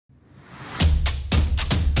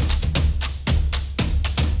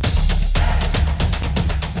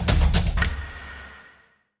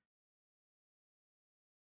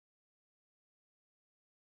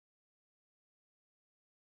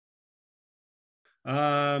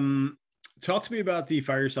Talk to me about the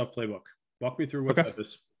Fire Yourself Playbook. Walk me through what Okay. that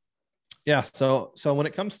is. Yeah. So when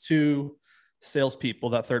it comes to salespeople,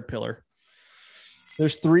 that third pillar,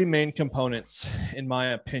 there's three main components, in my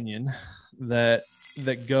opinion, that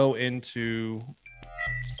go into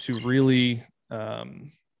really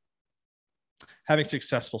having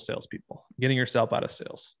successful salespeople, getting yourself out of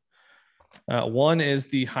sales. One is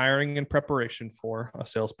the hiring and preparation for a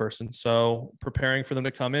salesperson. So preparing for them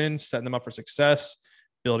to come in, setting them up for success,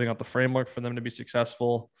 building out the framework for them to be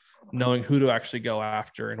successful, knowing who to actually go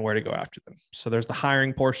after and where to go after them. So there's the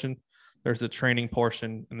hiring portion, there's the training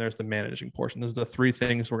portion, and there's the managing portion. Those are the three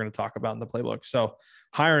things we're going to talk about in the playbook. So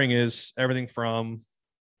hiring is everything from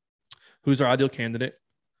who's our ideal candidate,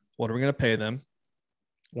 what are we going to pay them,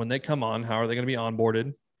 when they come on, how are they going to be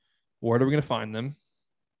onboarded, where are we going to find them,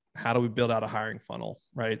 how do we build out a hiring funnel,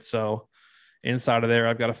 right? So inside of there,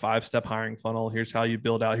 I've got a 5-step hiring funnel. Here's how you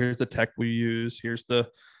build out. Here's the tech we use. Here's the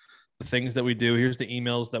things that we do. Here's the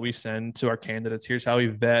emails that we send to our candidates. Here's how we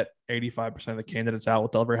vet 85% of the candidates out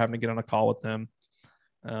without ever having to get on a call with them.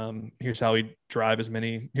 Here's how we drive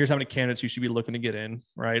here's how many candidates you should be looking to get in,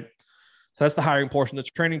 right? So that's the hiring portion. The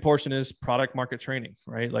training portion is product market training,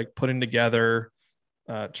 right? Like putting together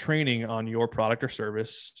training on your product or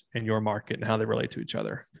service in your market and how they relate to each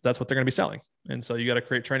other. That's what they're going to be selling. And so you got to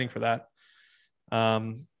create training for that.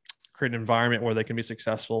 Create an environment where they can be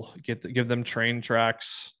successful, give them train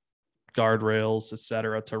tracks, guardrails, et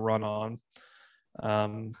cetera, to run on.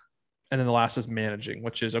 And then the last is managing,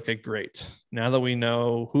 which is, okay, great. Now that we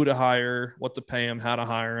know who to hire, what to pay them, how to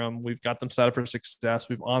hire them, we've got them set up for success.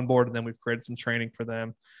 We've onboarded them. We've created some training for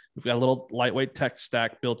them. We've got a little lightweight tech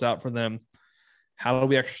stack built out for them. How do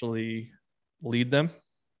we actually lead them,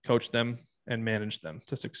 coach them, and manage them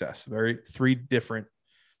to success? Three different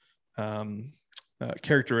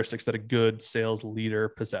characteristics that a good sales leader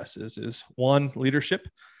possesses is one, leadership.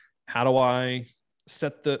 How do I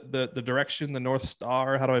set the direction, the North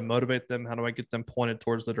Star? How do I motivate them? How do I get them pointed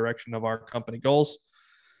towards the direction of our company goals?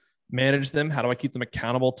 Manage them. How do I keep them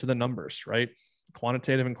accountable to the numbers, right?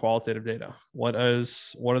 Quantitative and qualitative data. What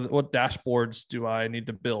dashboards do I need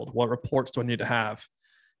to build? What reports do I need to have?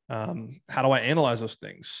 How do I analyze those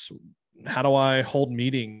things? How do I hold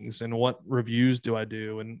meetings, and what reviews do I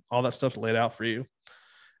do? And all that stuff's laid out for you.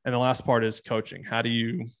 And the last part is coaching. How do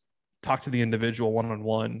you talk to the individual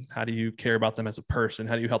one-on-one? How do you care about them as a person?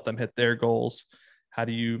 How do you help them hit their goals? How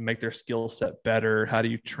do you make their skill set better? How do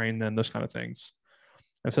you train them? Those kind of things.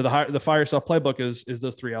 And so the Fire Yourself Playbook is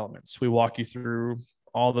those three elements. We walk you through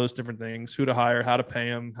all those different things: who to hire, how to pay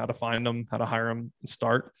them, how to find them, how to hire them and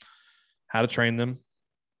start, how to train them,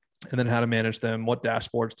 and then how to manage them, what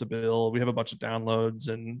dashboards to build. We have a bunch of downloads,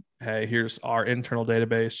 and hey, here's our internal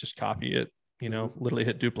database. Just copy it, literally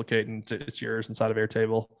hit duplicate, and it's yours inside of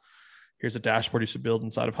Airtable. Here's a dashboard you should build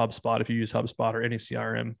inside of HubSpot if you use HubSpot or any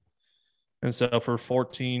CRM. And so for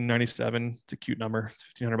 $14.97, it's a cute number. It's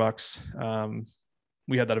 $1,500.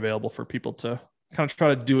 We had that available for people to kind of try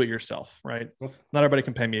to do it yourself, right? Well, not everybody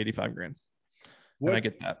can pay me $85,000. And I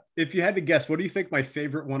get that. If you had to guess, what do you think my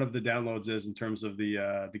favorite one of the downloads is in terms of the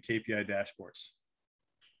KPI dashboards?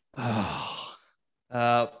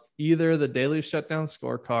 Either the daily shutdown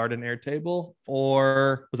scorecard in Airtable,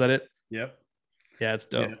 or was that it? Yep. Yeah, it's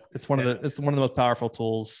dope. Yeah. It's one of the most powerful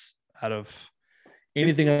tools out of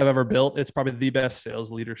anything I've ever built. It's probably the best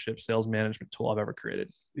sales management tool I've ever created.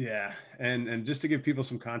 Yeah. And just to give people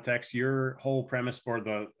some context, your whole premise,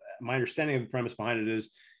 or my understanding of the premise behind it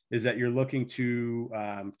is that you're looking to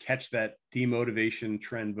catch that demotivation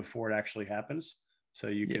trend before it actually happens. So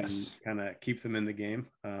you can kind of keep them in the game.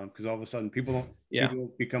 Because all of a sudden people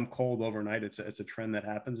become cold overnight. It's a trend that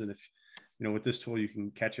happens. And if, with this tool, you can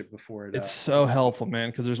catch it before it. It's so helpful, man,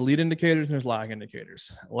 because there's lead indicators and there's lag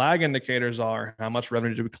indicators. Lag indicators are how much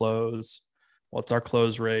revenue do we close? What's our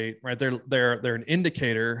close rate, right? They're an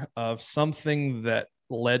indicator of something that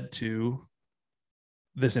led to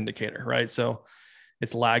this indicator, right? So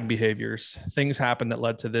it's lag behaviors. Things happen that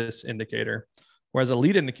led to this indicator. Whereas a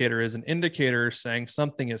lead indicator is an indicator saying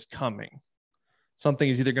something is coming. Something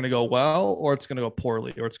is either going to go well, or it's going to go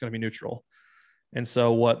poorly, or it's going to be neutral. And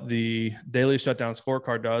so what the daily shutdown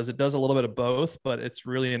scorecard does, it does a little bit of both, but it's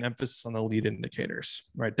really an emphasis on the lead indicators,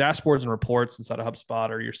 right? Dashboards and reports inside of HubSpot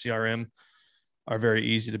or your CRM are very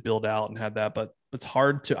easy to build out and have that, but it's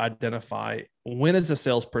hard to identify when is a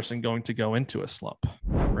salesperson going to go into a slump,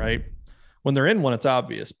 right? When they're in one, it's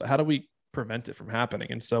obvious, but how do we prevent it from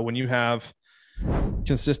happening? And so when you have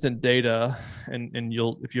consistent data, and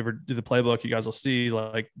if you ever do the playbook, you guys will see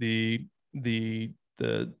like the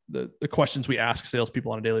questions we ask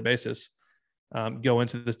salespeople on a daily basis go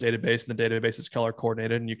into this database, and the database is color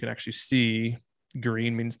coordinated, and you can actually see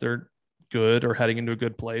Green means they're good or heading into a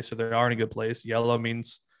good place, or they are in a good place. Yellow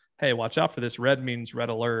means, hey, watch out for this. Red means red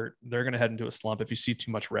alert. They're going to head into a slump if you see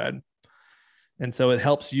too much red. And so it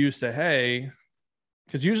helps you say, hey,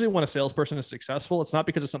 because usually when a salesperson is successful, it's not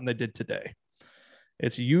because of something they did today.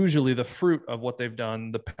 It's usually the fruit of what they've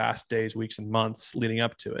done the past days, weeks, and months leading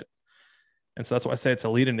up to it. And so that's why I say it's a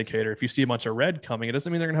lead indicator. If you see a bunch of red coming, it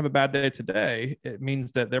doesn't mean they're going to have a bad day today. It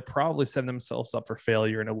means that they're probably setting themselves up for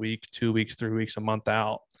failure in a week, 2 weeks, 3 weeks, a month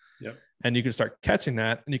out. Yep. And you can start catching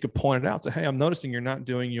that, and you can point it out. Say, hey, I'm noticing you're not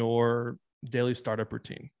doing your daily startup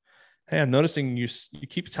routine. Hey, I'm noticing you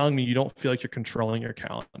keep telling me you don't feel like you're controlling your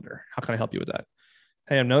calendar. How can I help you with that?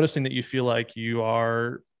 Hey, I'm noticing that you feel like you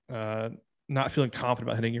are not feeling confident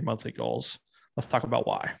about hitting your monthly goals. Let's talk about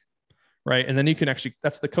why. Right. And then you can actually,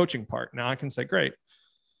 that's the coaching part. Now I can say, great.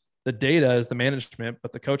 The data is the management,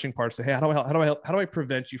 but the coaching part is say, hey, how do I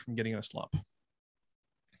prevent you from getting in a slump?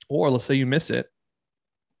 Or let's say you miss it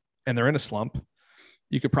and they're in a slump.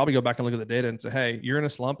 You could probably go back and look at the data and say, hey, you're in a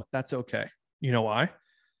slump. That's okay. You know why?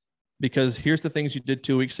 Because here's the things you did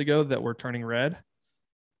 2 weeks ago that were turning red.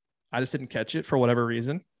 I just didn't catch it for whatever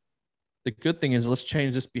reason. The good thing is let's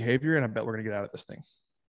change this behavior, and I bet we're going to get out of this thing,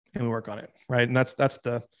 and we work on it. Right. And that's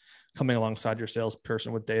the coming alongside your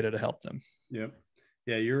salesperson with data to help them. Yep.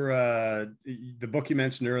 Yeah. You're the book you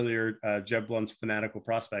mentioned earlier, Jeb Blunt's Fanatical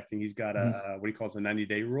Prospecting. He's got what he calls a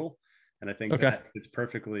 90-day rule. And I think that it's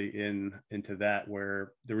perfectly into that,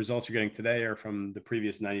 where the results you're getting today are from the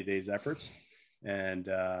previous 90 days efforts. And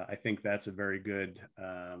I think that's a very good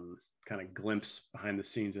kind of glimpse behind the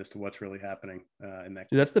scenes as to what's really happening in that.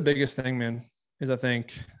 That's the biggest thing, man, is I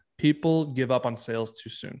think people give up on sales too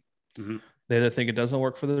soon. Mm-hmm. They either think it doesn't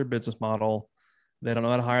work for their business model. They don't know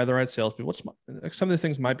how to hire the right salespeople. Some of these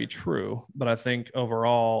things might be true, but I think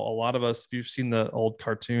overall, a lot of us, if you've seen the old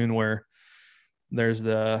cartoon where there's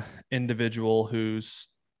the individual who's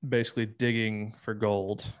basically digging for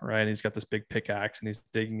gold, right? And he's got this big pickaxe and he's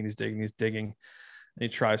digging and he's digging and he's digging. And he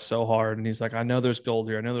tries so hard and he's like, I know there's gold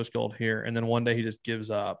here. I know there's gold here. And then one day he just gives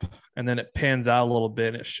up, and then it pans out a little bit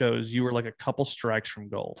and it shows you were like a couple strikes from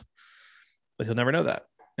gold, but he'll never know that.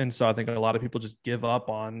 And so I think a lot of people just give up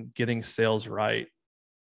on getting sales right.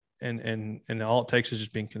 And all it takes is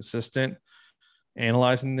just being consistent,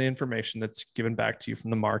 analyzing the information that's given back to you from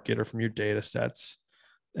the market or from your data sets,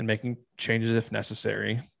 and making changes if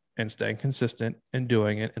necessary, and staying consistent and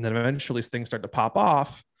doing it. And then eventually things start to pop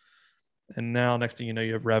off. And now next thing you know,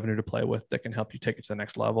 you have revenue to play with that can help you take it to the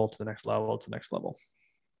next level, to the next level, to the next level.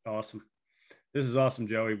 Awesome. This is awesome,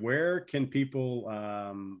 Joey. Where can people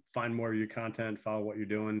find more of your content, follow what you're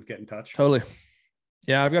doing, get in touch? Totally.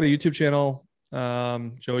 Yeah, I've got a YouTube channel,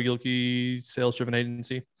 Joey Gilkey Sales Driven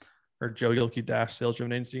Agency, or Joey Gilkey Sales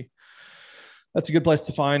Driven Agency. That's a good place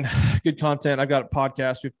to find good content. I've got a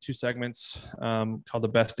podcast. We have 2 segments called the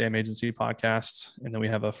Best Damn Agency Podcast. And then we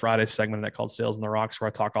have a Friday segment that called Sales on the Rocks, where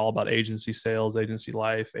I talk all about agency sales, agency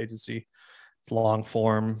life, agency. It's long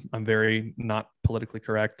form. I'm very not politically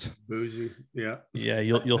correct. Boozy. Yeah. Yeah.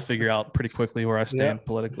 You'll figure out pretty quickly where I stand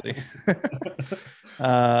politically.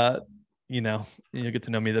 You'll get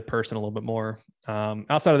to know me, the person, a little bit more.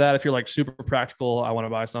 Outside of that, if you're like super practical, I want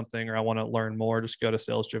to buy something or I want to learn more, just go to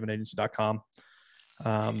salesdrivenagency.com.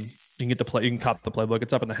 You can get you can copy the playbook.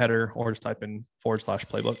 It's up in the header, or just type in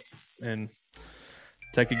 /playbook and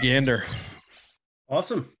take a gander.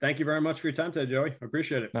 Awesome. Thank you very much for your time today, Joey. I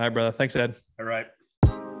appreciate it. All right, brother. Thanks, Ed. All right.